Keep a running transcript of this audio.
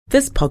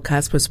This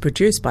podcast was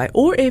produced by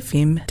OAR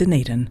FM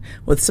Dunedin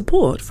with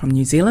support from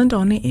New Zealand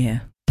On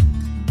Air.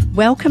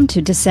 Welcome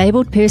to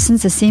Disabled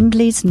Persons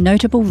Assembly's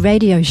Notable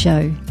radio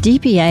show.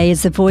 DPA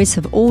is the voice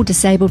of all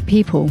disabled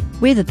people,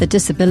 whether the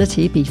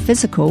disability be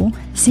physical,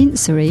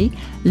 sensory,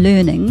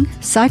 learning,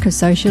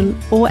 psychosocial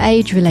or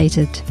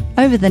age-related.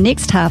 Over the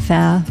next half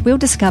hour, we'll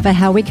discover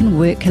how we can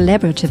work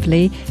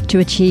collaboratively to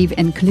achieve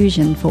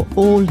inclusion for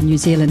all New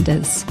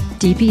Zealanders.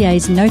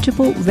 DPA's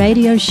Notable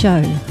radio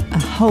show, a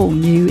whole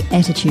new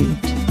attitude.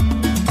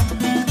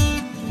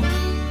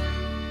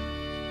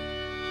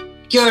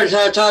 Kia ora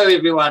tātou,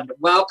 everyone.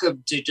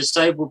 Welcome to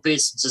Disabled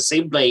Persons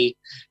Assembly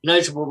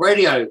Notable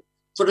Radio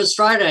for this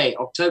Friday,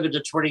 October the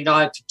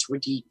 29th,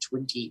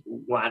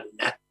 2021.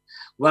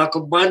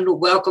 Welcome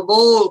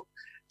all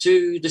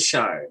to the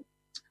show.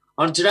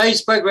 On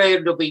today's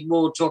program, there'll be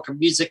more talk and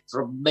music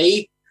from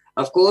me,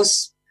 of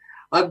course.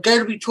 I'm going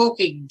to be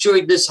talking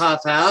during this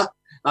half hour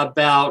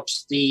about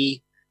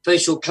the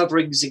facial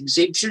coverings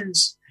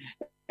exemptions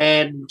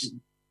and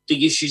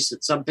the issues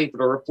that some people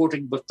are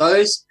reporting with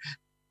those.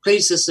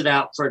 Please listen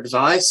out for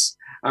advice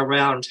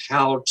around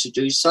how to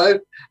do so,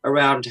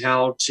 around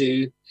how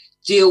to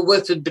deal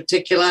with, in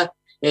particular,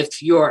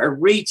 if you're a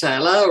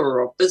retailer or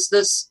a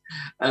business,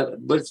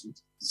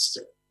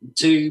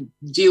 to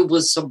deal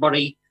with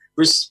somebody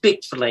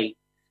respectfully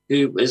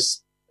who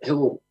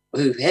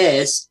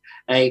has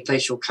a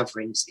facial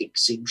coverings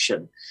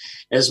exemption.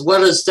 As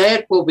well as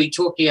that, we'll be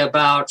talking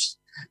about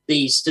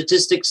the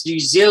Statistics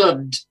New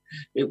Zealand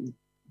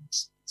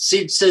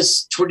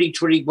Census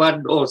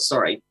 2021,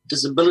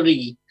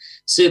 Disability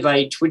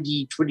Survey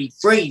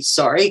 2023,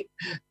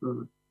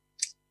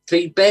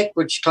 feedback,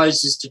 which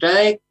closes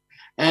today.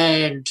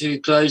 And to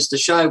close the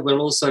show, we'll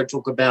also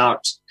talk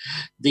about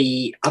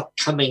the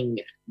upcoming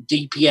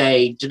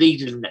DPA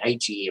Dunedin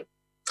AGM.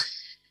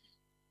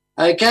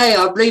 Okay,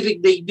 I'm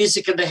leaving the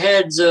music in the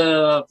hands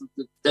of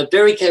the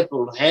very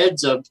capable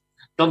hands of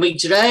Nomi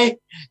today,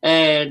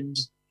 and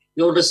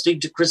you're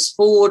listening to Chris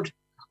Ford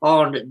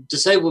on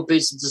Disabled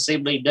Persons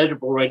Assembly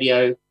Notable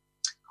Radio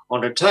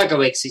on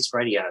Otago Access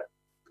Radio,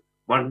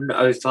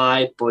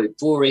 105.4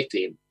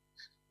 FM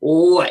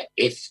or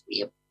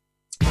FM.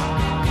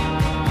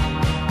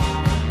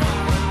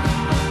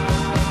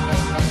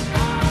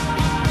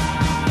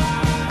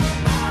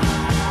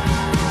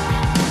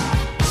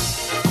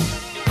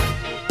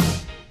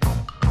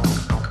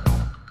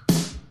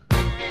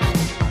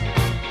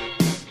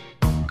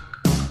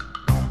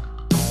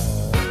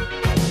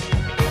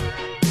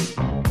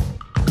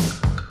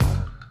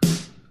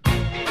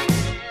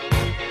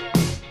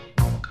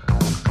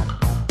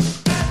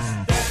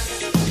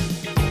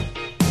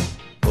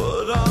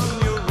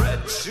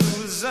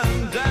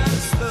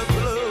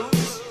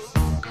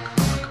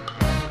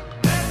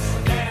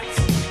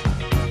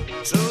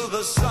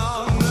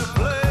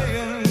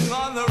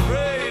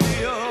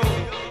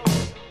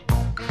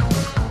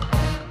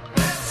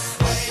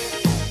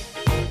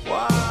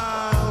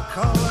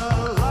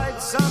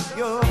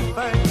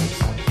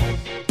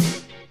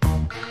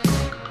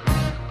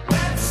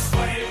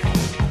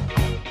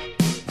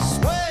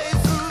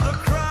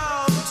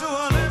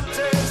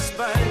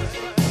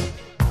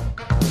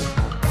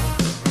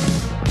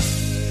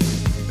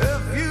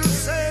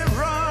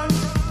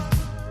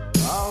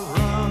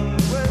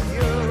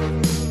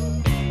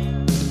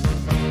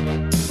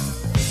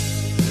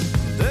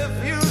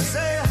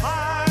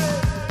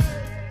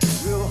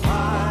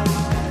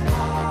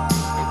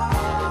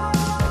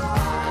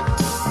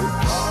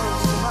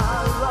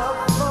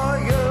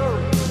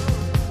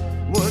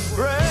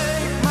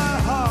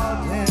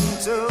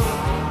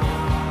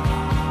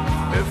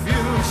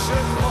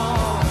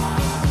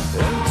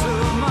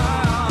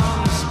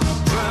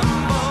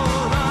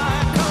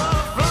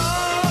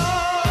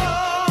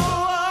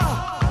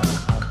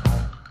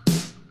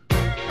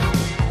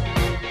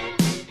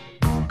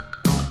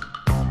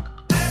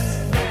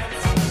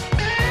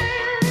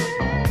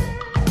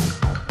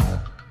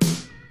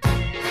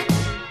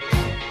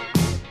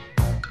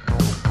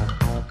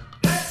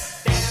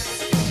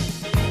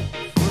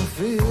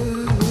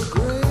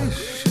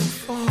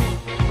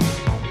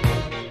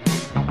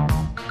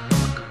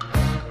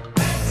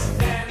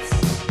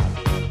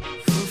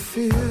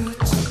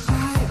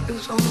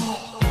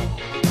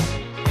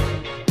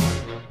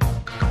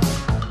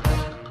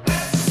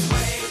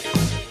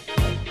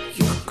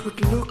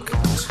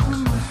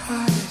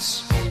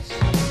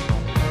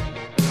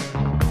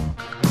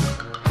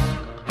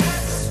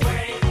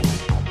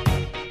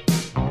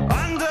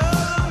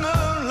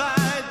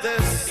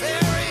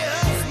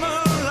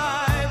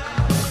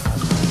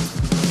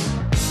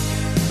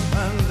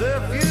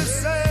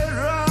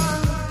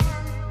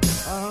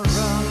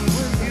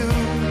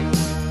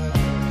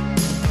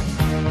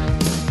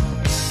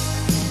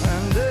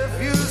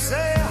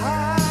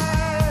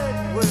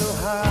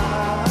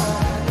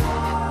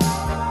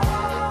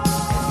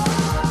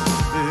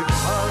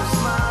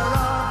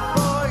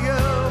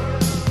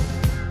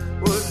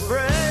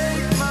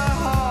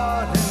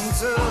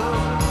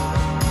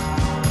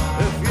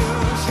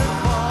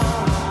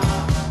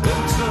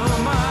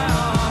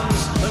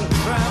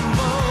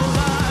 Tremble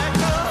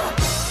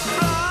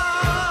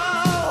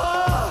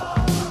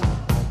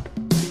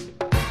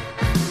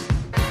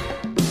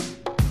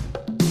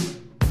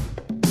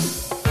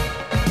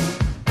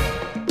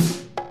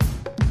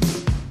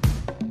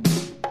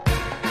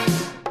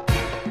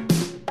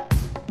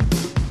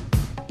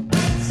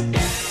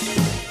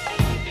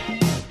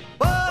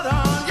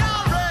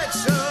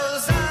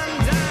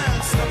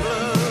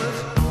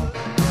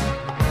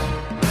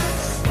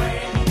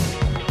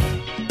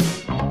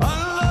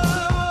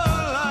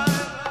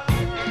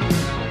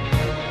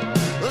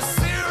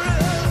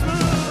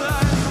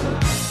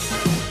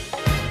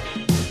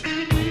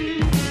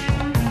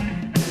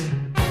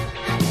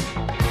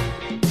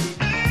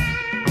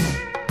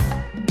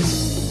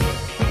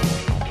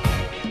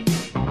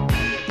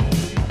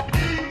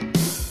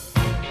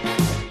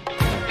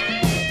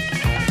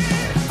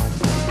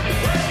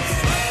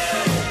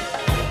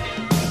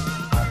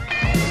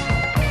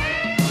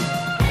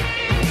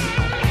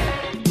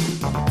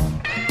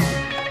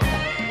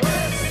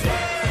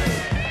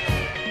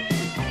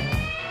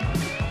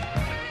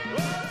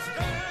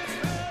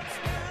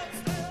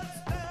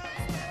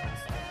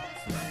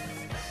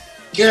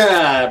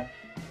G'day.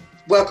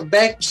 Welcome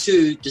back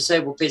to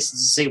Disabled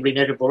Persons Assembly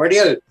Notable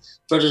Radio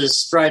for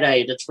this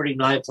Friday, the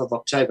 29th of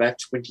October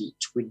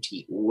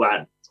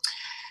 2021.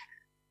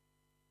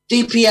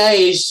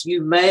 DPA, as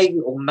you may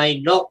or may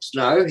not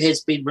know,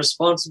 has been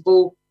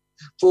responsible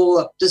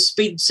for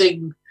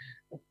dispensing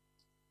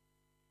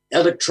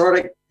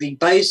electronically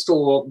based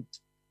or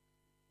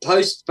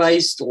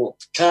post-based or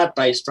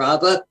card-based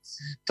rather,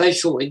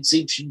 facial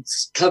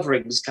exemptions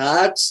coverings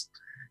cards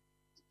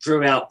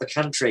throughout the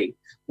country.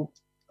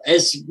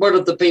 As one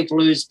of the people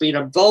who's been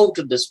involved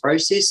in this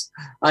process,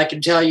 I can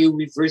tell you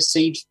we've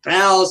received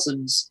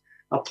thousands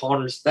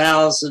upon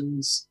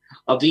thousands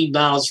of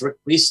emails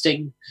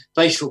requesting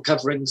facial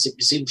coverings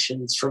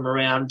exemptions from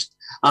around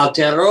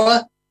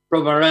Aotearoa,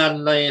 from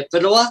around the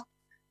whenua.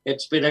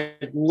 It's been a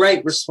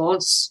great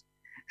response.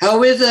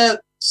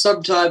 However,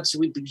 sometimes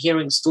we've been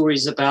hearing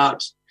stories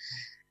about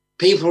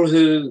people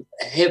who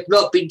have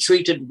not been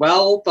treated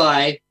well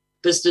by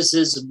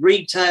businesses and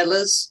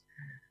retailers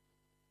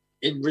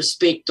in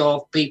respect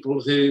of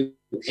people who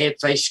have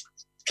face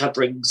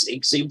coverings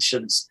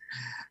exemptions.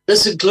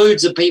 This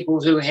includes the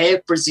people who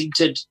have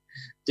presented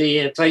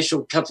their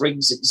facial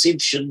coverings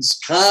exemptions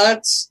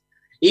cards,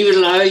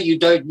 even though you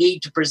don't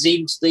need to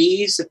present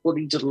these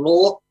according to the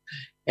law.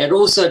 And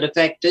also the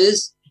fact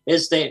is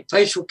that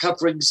facial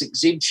coverings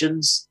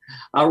exemptions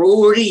are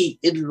already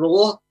in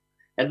law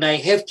and they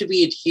have to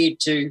be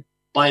adhered to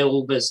by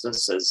all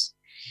businesses.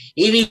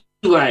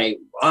 Anyway,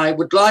 I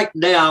would like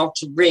now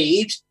to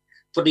read,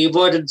 for the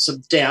avoidance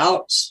of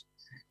doubt,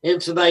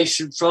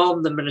 information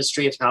from the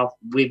Ministry of Health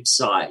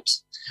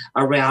website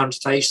around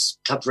face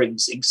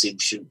coverings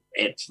exemption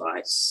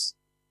advice.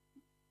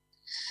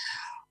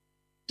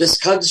 This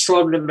comes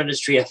from the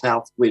Ministry of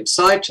Health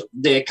website,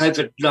 their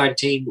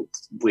COVID-19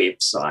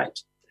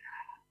 website.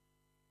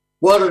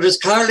 While it is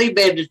currently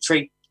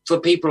mandatory for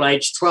people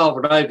aged 12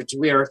 and over to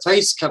wear a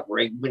face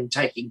covering when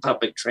taking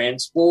public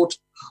transport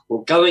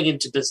or going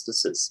into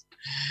businesses,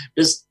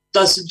 this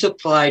doesn't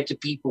apply to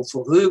people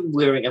for whom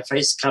wearing a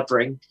face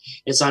covering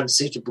is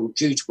unsuitable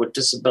due to a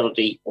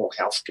disability or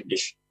health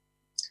condition.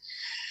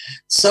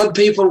 Some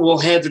people will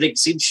have an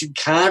exemption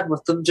card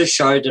with them to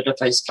show that a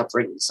face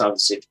covering is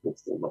unsuitable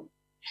for them.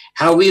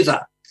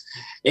 However,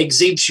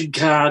 exemption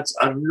cards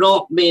are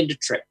not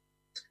mandatory,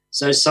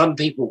 so some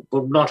people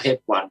will not have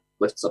one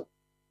with them.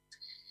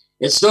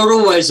 It's not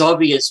always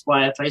obvious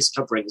why a face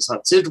covering is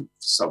unsuitable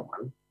for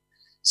someone,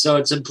 so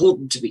it's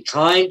important to be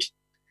kind,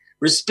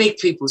 respect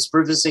people's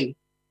privacy,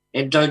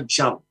 and don't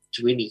jump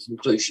to any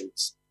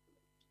conclusions.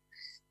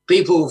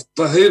 People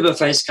for whom a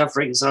face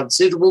covering is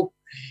unsuitable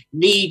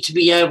need to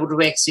be able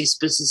to access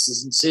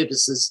businesses and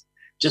services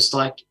just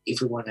like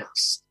everyone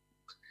else.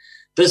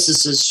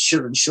 Businesses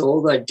should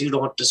ensure they do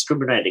not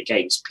discriminate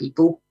against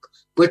people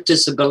with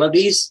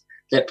disabilities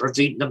that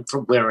prevent them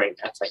from wearing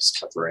a face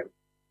covering.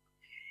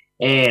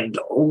 And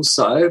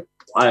also,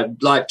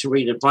 I'd like to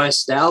read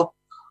advice now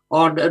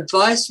on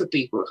advice for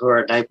people who are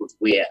unable to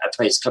wear a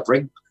face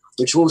covering,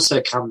 which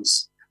also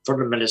comes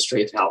from the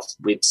Ministry of Health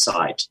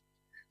website,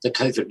 the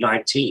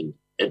COVID-19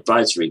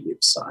 advisory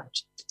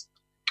website.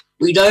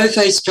 We know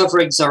face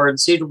coverings are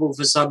unsuitable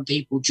for some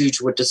people due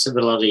to a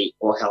disability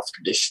or health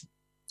condition.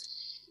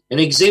 An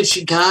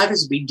exemption card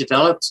has been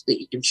developed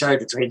that you can show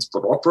to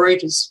transport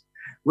operators,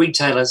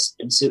 retailers,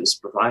 and service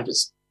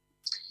providers.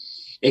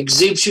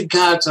 Exemption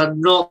cards are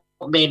not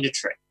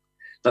mandatory,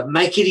 but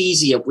make it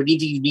easier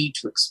whenever you need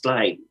to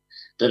explain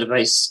that a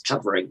face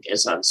covering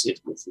is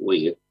unsuitable for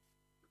you.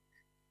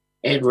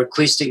 And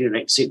requesting an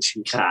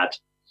exemption card.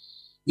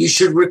 You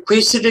should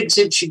request an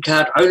exemption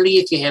card only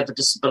if you have a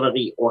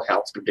disability or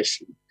health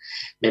condition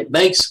that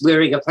makes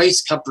wearing a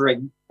face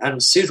covering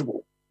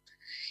unsuitable.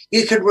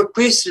 You can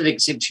request an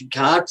exemption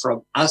card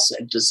from us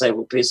at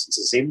Disabled Persons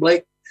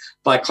Assembly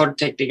by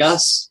contacting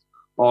us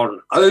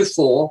on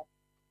 04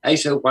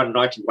 801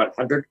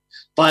 9100.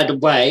 By the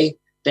way,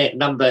 that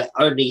number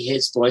only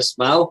has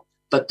voicemail,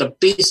 but the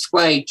best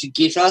way to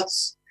get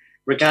us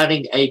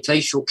regarding a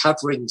facial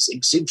coverings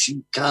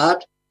exemption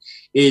card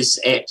is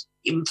at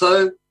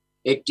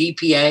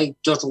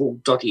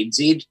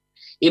info@dpa.org.nz,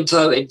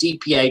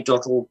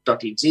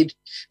 info@dpa.org.nz.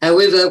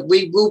 However,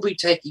 we will be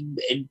taking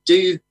and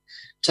do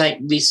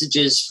take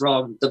messages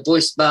from the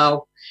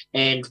voicemail,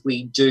 and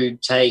we do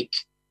take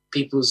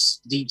people's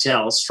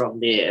details from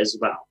there as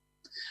well.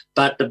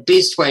 But the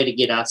best way to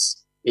get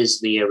us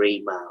is via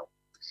email,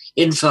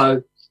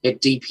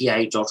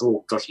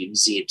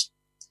 info@dpa.org.nz.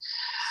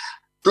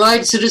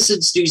 Blind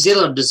Citizens New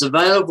Zealand is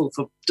available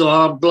for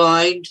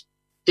blind,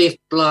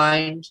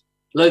 deaf-blind,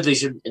 low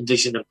vision and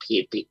vision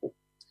impaired people.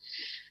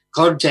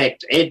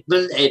 Contact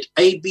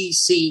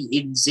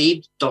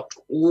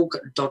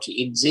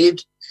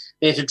admin@abcnz.org.nz.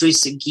 That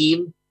address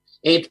again,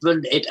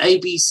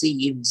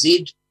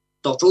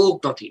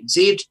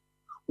 admin@abcnz.org.nz,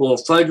 or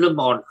phone them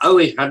on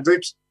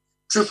 0800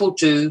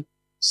 222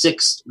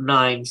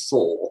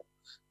 694.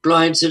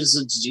 Blind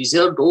Citizens New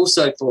Zealand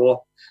also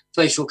for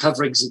facial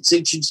coverings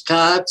exemptions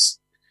cards,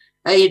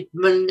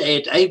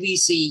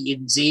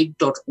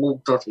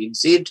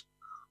 admin@abcnz.org.nz,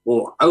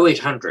 or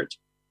 0800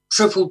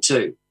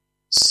 222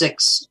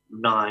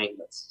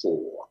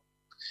 694.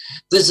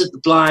 Visit the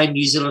Blind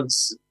New Zealand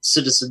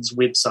Citizens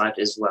website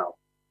as well.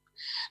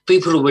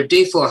 People who are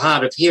deaf or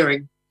hard of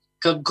hearing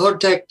can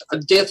contact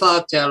Deaf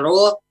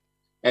Aotearoa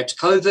at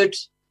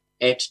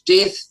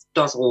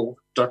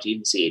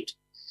covid@deaf.org.nz.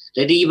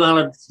 That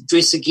email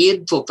address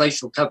again for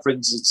facial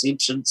coverings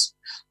exemptions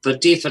for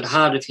deaf and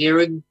hard of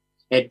hearing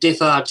at Deaf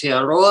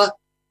Aotearoa,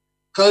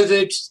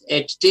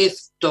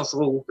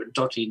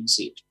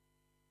 covid@deaf.org.nz.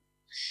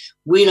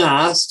 When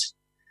asked,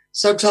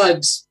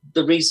 sometimes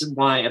the reason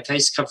why a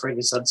face covering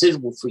is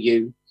unsuitable for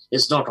you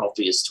is not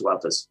obvious to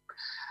others.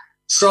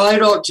 Try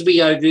not to be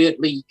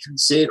overly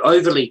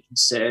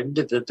concerned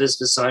if a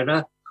business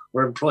owner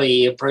or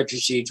employee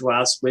approaches you to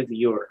ask whether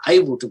you're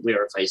able to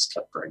wear a face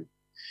covering.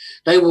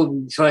 They will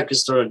be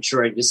focused on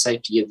ensuring the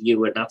safety of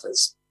you and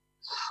others.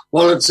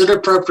 While it's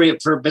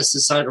inappropriate for a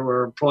business owner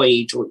or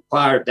employee to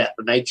inquire about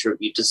the nature of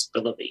your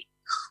disability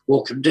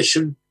or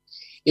condition,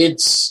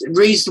 it's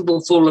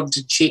reasonable for them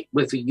to check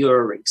whether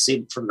you're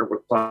exempt from the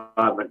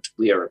requirement to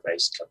wear a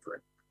face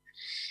covering.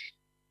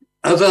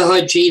 Other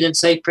hygiene and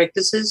safe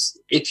practices: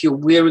 if you're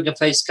wearing a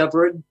face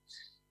covering,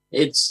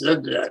 if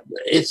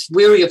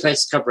wearing a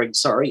face covering,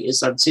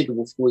 is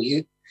unsuitable for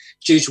you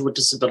due to a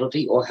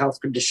disability or health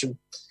condition,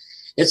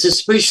 it's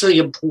especially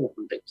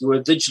important that you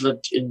are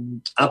vigilant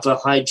in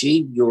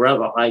your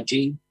other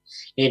hygiene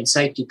and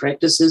safety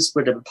practices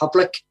when in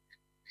public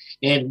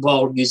and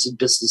while using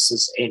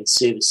businesses and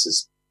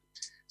services.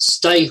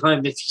 Stay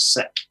home if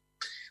you're sick.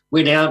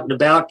 When out and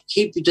about,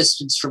 keep your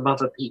distance from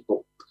other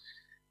people.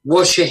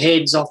 Wash your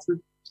hands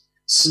often,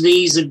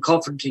 sneeze and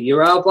cough into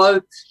your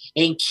elbow,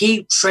 and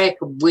keep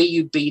track of where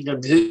you've been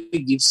and who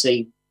you've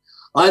seen,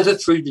 either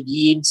through the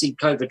NZ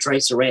COVID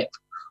Tracer app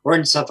or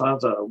in some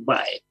other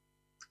way.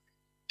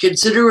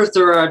 Consider if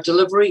there are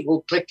delivery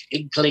or click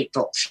and collect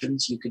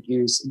options you could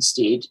use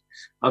instead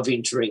of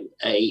entering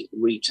a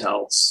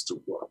retail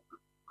store.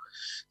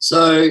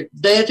 So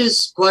that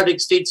is quite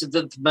extensive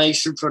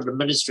information from the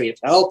Ministry of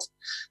Health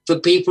for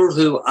people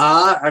who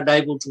are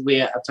unable to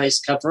wear a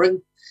face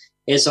covering.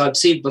 As I've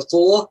said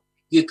before,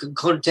 you can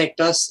contact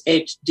us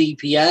at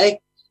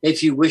DPA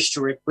if you wish to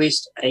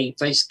request a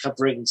face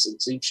coverings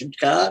exemption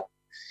card.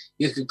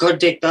 You can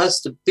contact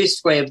us. The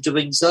best way of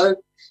doing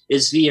so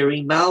is via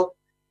email,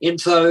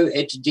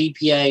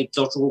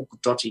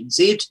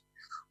 info@dpa.org.nz.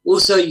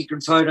 Also, you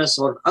can phone us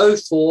on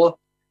 04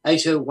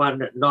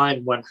 801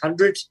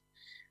 9100.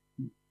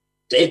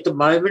 At the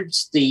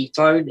moment, the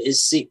phone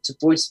is set to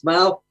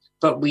voicemail,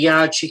 but we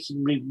are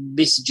checking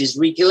messages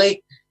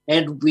regularly,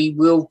 and we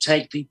will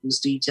take people's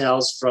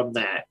details from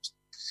that.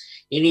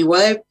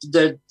 Anyway,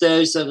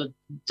 those are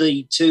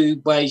the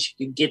two ways you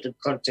can get in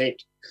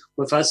contact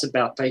with us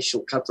about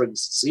facial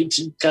coverings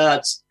exemption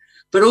cards.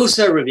 But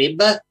also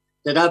remember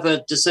that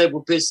other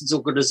disabled persons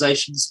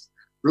organisations,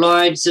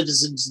 Blind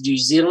Citizens New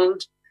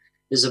Zealand,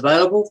 is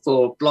available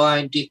for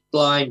blind,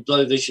 deaf-blind,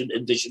 low vision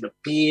and vision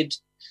impaired.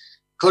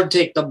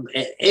 Contact them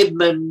at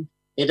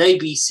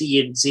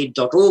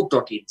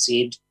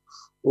admin@abcnz.org.nz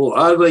or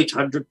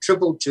 0800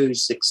 222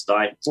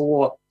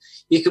 694.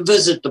 You can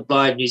visit the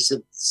Blind New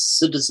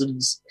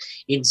Citizens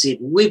NZ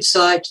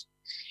website,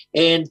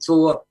 and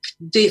for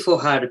deaf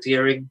or hard of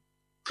hearing,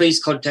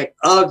 please contact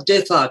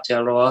Deaf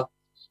Aotearoa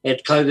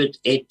at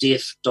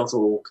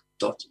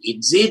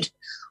covid@deaf.org.nz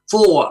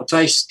for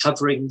face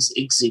coverings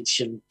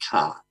exemption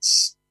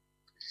cards.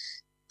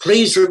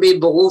 Please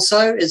remember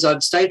also, as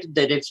I've stated,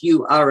 that if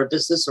you are a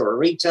business or a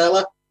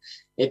retailer,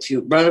 if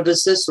you run a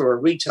business or a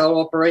retail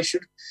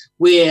operation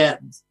where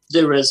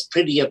there is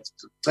plenty of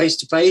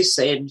face-to-face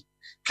and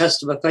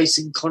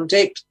customer-facing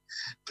contact,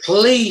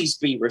 please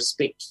be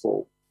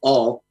respectful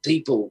of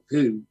people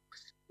who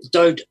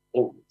don't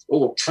or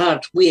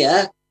can't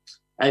wear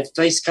a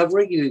face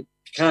covering. You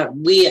can't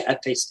wear a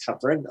face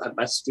covering, I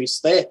must stress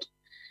that.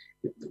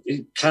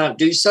 You can't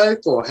do so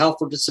for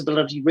health or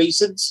disability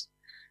reasons.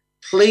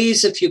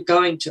 Please, if you're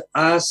going to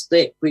ask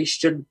that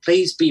question,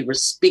 please be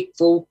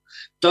respectful.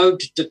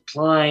 Don't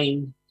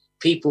decline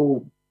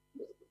people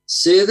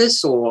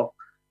service or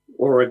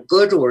a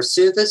good or a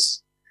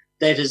service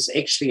that is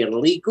actually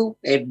illegal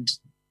and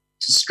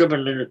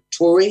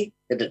discriminatory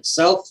in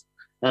itself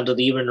under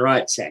the Human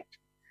Rights Act.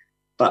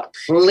 But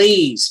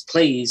please,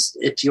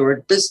 if you're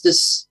a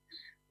business,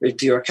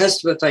 if you're a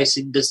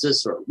customer-facing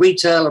business or a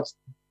retailer,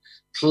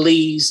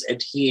 please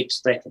adhere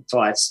to that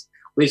advice.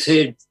 We've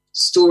heard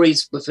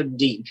stories within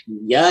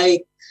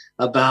DPA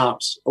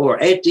about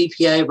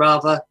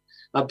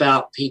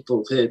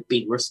people who have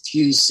been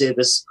refused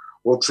service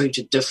or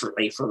treated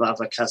differently from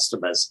other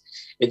customers.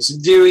 It's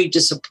very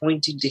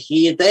disappointing to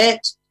hear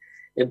that,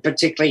 and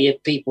particularly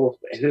if people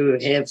who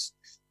have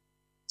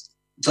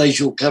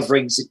facial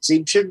coverings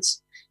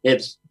exemptions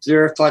have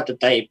verified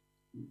that they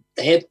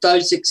have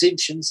those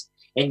exemptions,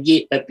 and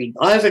yet they've been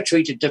either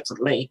treated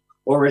differently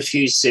or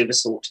refused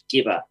service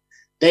altogether.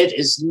 That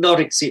is not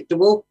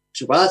acceptable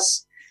to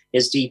us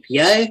as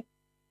DPA,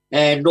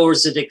 and nor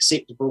is it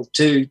acceptable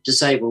to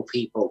disabled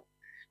people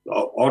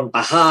on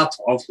behalf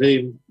of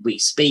whom we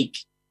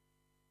speak.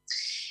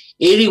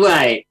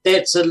 Anyway,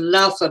 that's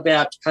enough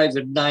about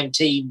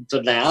COVID-19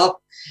 for now.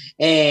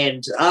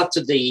 And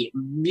after the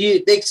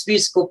next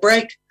musical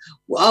break,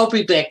 I'll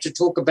be back to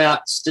talk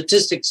about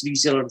Statistics New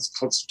Zealand's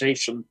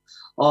consultation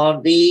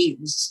on the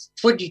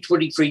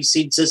 2023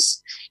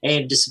 Census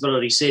and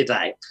Disability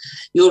Survey.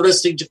 You're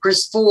listening to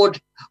Chris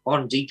Ford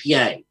on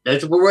DPA,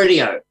 Notable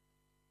Radio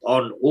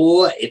on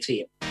OAR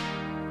FM.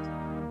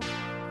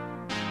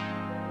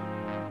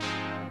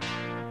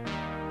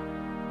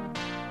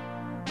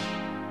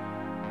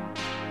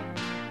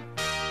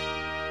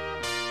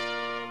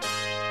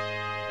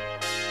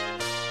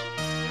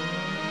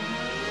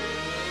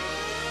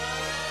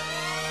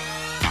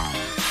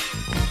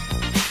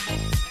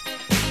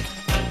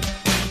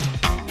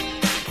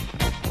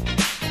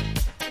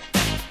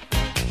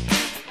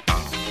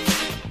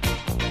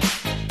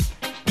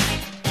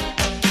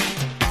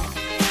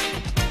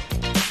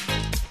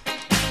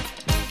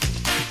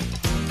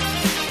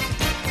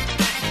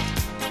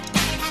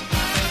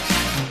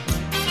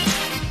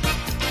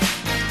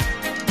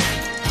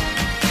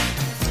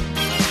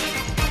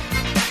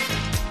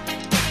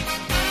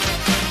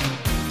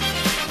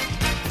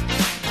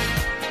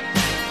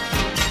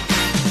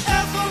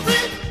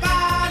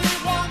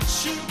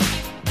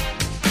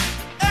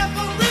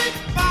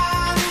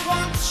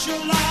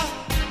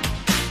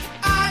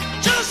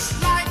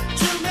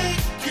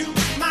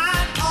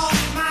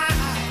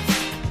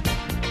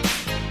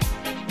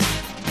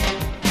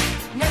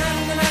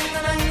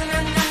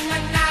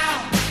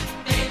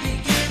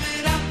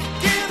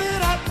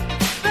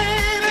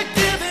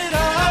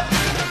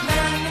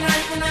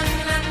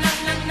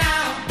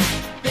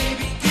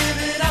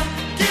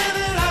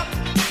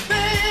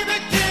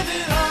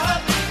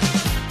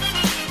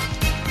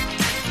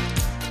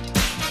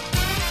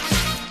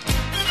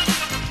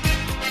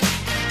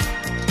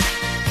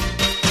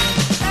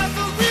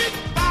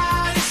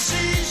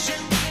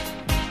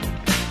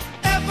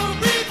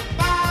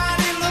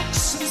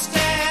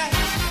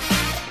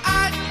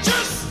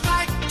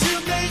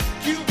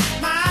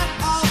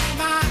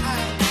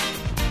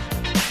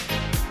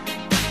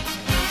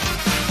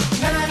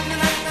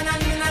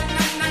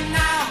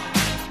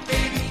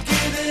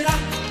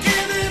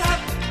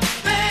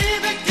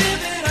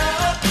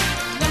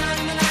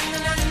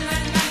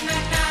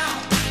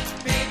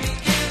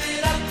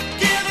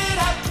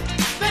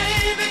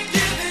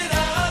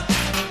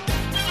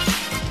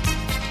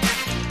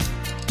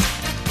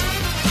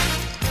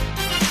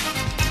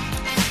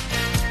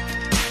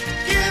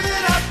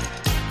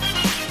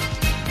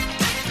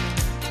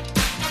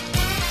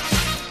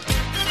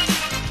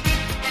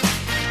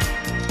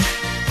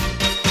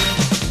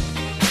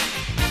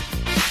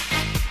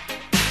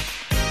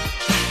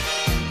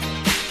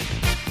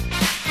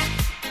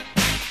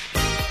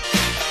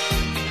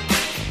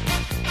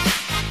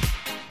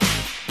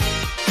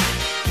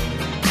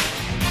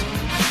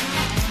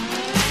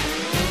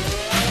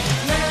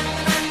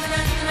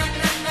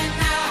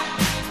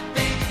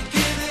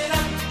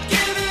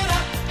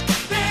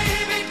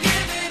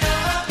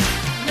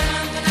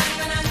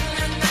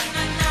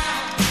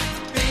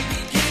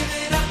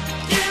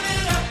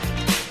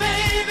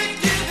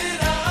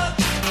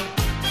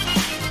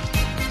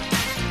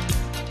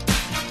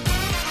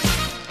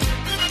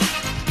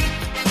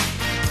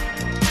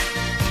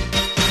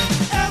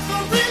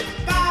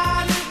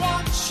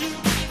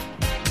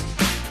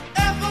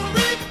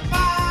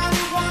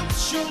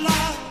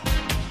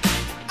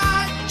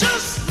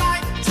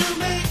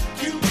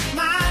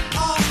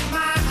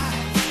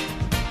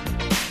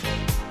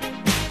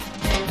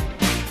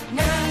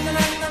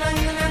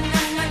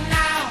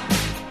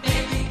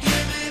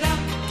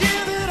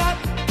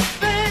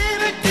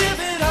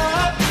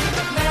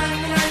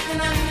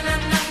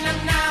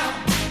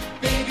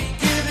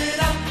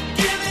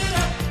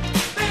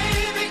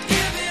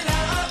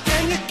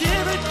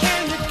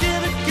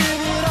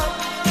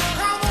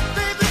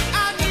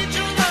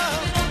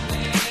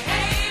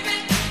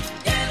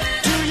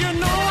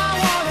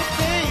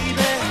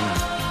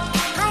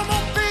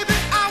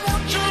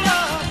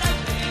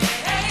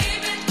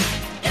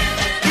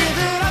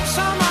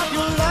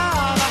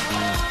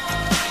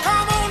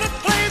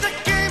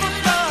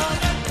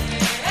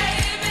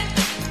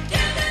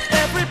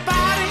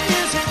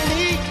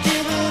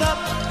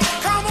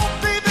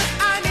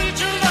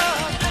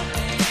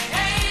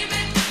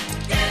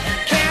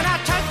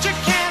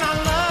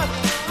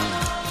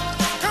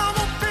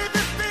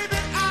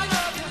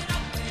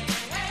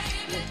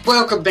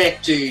 Welcome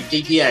back to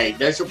DPA,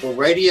 Notable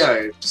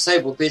Radio,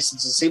 Disabled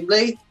Persons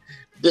Assembly,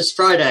 this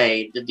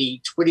Friday,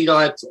 the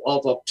 29th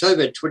of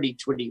October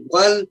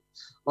 2021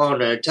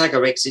 on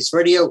Otago Access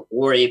Radio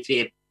or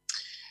FM.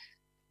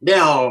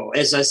 Now,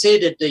 as I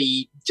said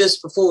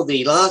just before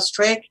the last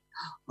track,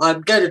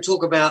 I'm going to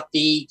talk about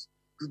the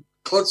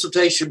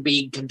consultation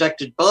being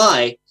conducted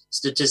by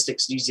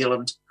Statistics New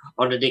Zealand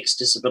on the next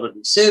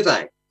disability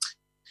survey.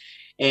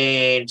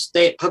 And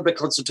that public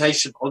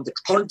consultation on the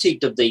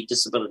content of the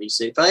disability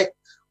survey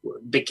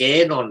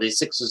began on the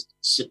 6th of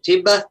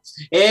September,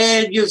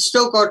 and you've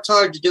still got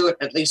time to do it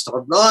at least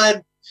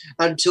online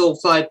until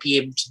 5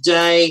 p.m.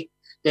 today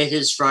That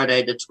is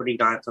Friday the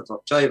 29th of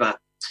October.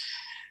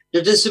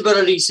 The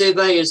Disability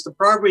Survey is the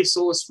primary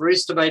source for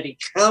estimating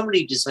how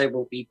many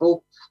disabled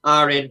people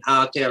are in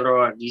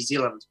Aotearoa, New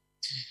Zealand.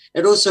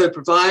 It also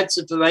provides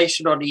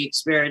information on the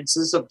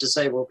experiences of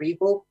disabled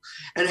people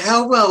and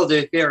how well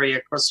they're faring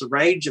across a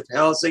range of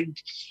housing,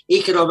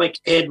 economic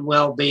and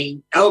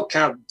wellbeing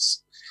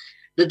outcomes.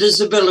 The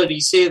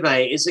Disability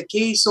Survey is a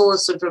key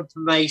source of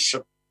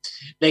information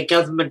that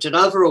government and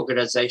other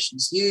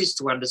organisations use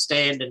to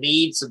understand the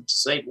needs of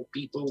disabled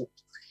people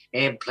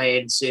and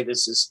plan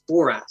services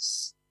for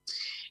us.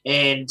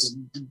 And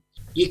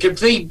you can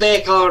feed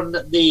back on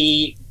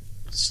the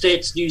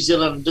Stats New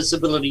Zealand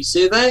Disability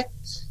Survey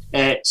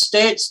at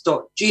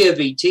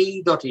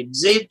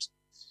stats.govt.nz.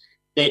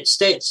 That's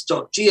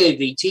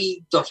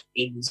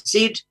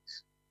stats.govt.nz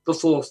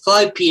before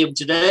 5 p.m.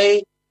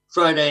 today,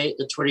 Friday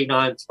the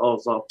 29th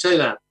of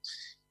October.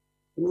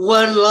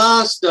 One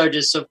last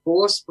notice, of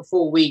course,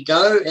 before we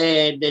go,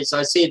 and as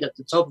I said at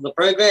the top of the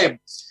program,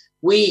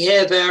 we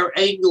have our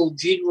annual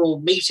general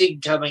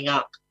meeting coming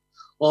up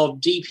of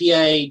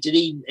DPA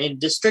Dunedin and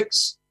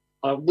Districts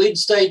on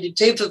Wednesday the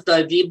 10th of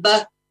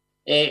November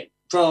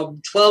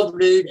from 12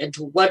 noon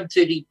until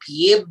 1:30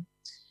 p.m.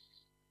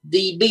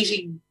 The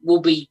meeting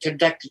will be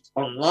conducted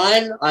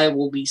online. I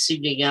will be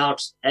sending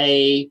out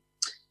a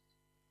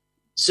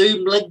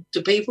Zoom link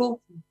to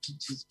people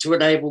to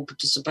enable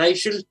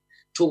participation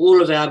to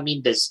all of our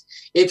members.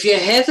 If you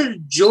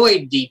haven't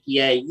joined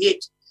DPA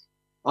yet,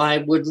 I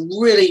would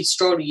really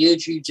strongly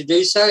urge you to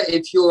do so.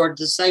 If you're a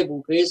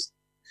disabled person,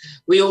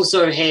 we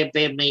also have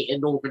family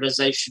and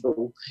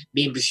organisational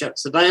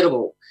memberships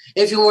available.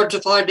 If you want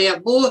to find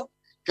out more,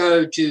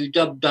 go to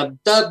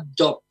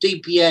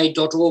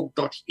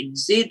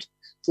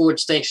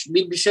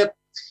www.dpa.org.nz/membership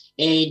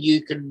and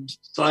you can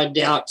find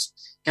out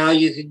how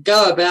you can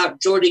go about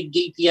joining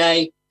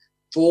DPA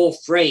for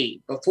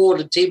free before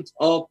the 10th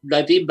of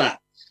November,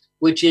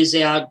 which is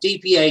our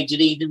DPA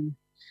Dunedin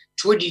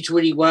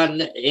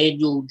 2021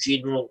 annual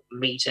general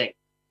meeting.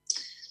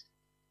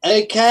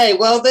 Okay,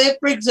 well, that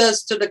brings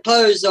us to the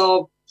close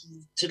of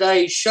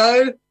today's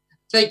show.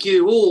 Thank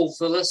you all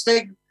for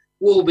listening.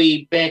 We'll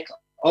be back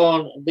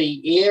on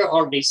the air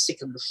on the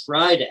second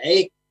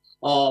Friday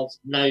of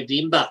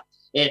November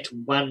at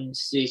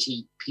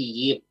 1:30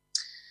 p.m.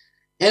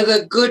 Have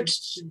a good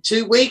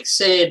 2 weeks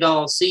and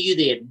I'll see you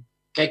then.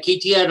 Ka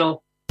kite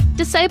anō.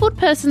 Disabled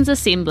Persons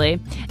Assembly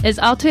is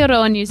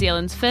Aotearoa New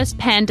Zealand's first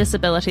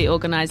pan-disability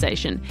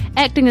organisation,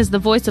 acting as the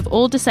voice of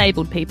all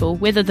disabled people,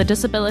 whether the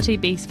disability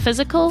be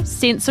physical,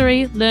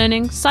 sensory,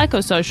 learning,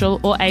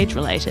 psychosocial or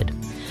age-related.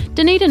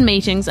 Dunedin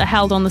meetings are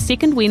held on the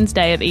second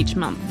Wednesday of each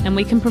month, and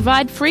we can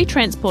provide free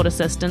transport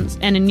assistance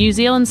and a New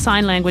Zealand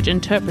Sign Language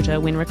interpreter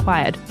when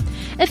required.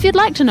 If you'd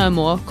like to know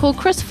more, call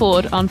Chris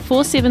Ford on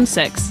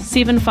 476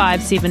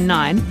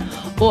 7579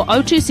 or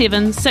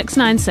 027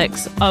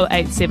 696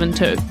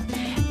 0872.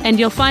 And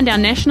you'll find our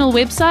national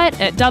website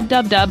at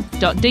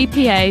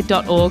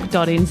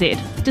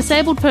www.dpa.org.nz.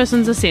 Disabled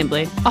Persons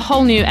Assembly, a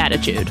whole new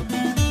attitude.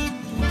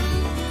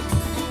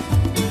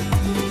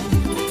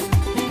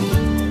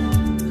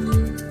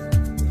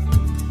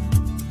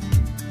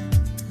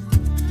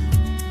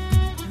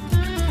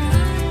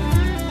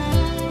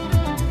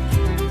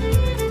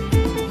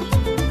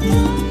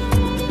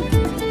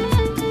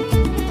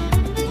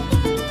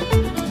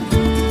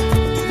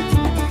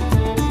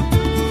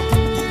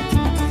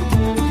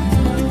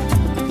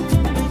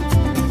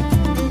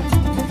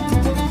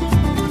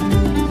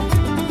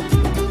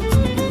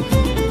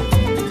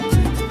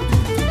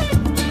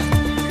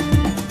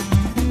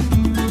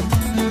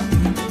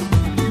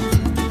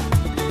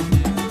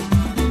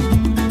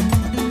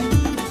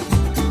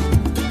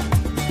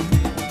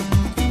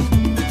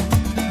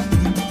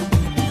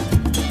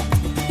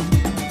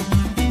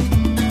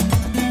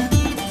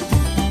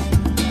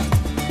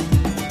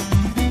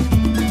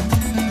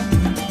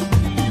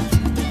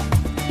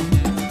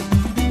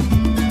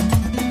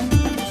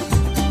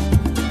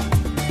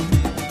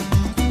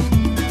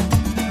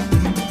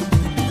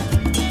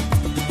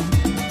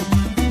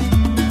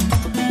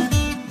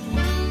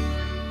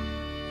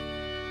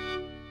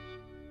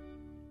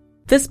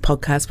 This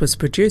podcast was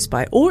produced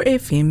by OAR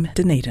FM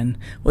Dunedin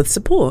with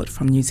support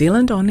from New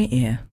Zealand On the Air.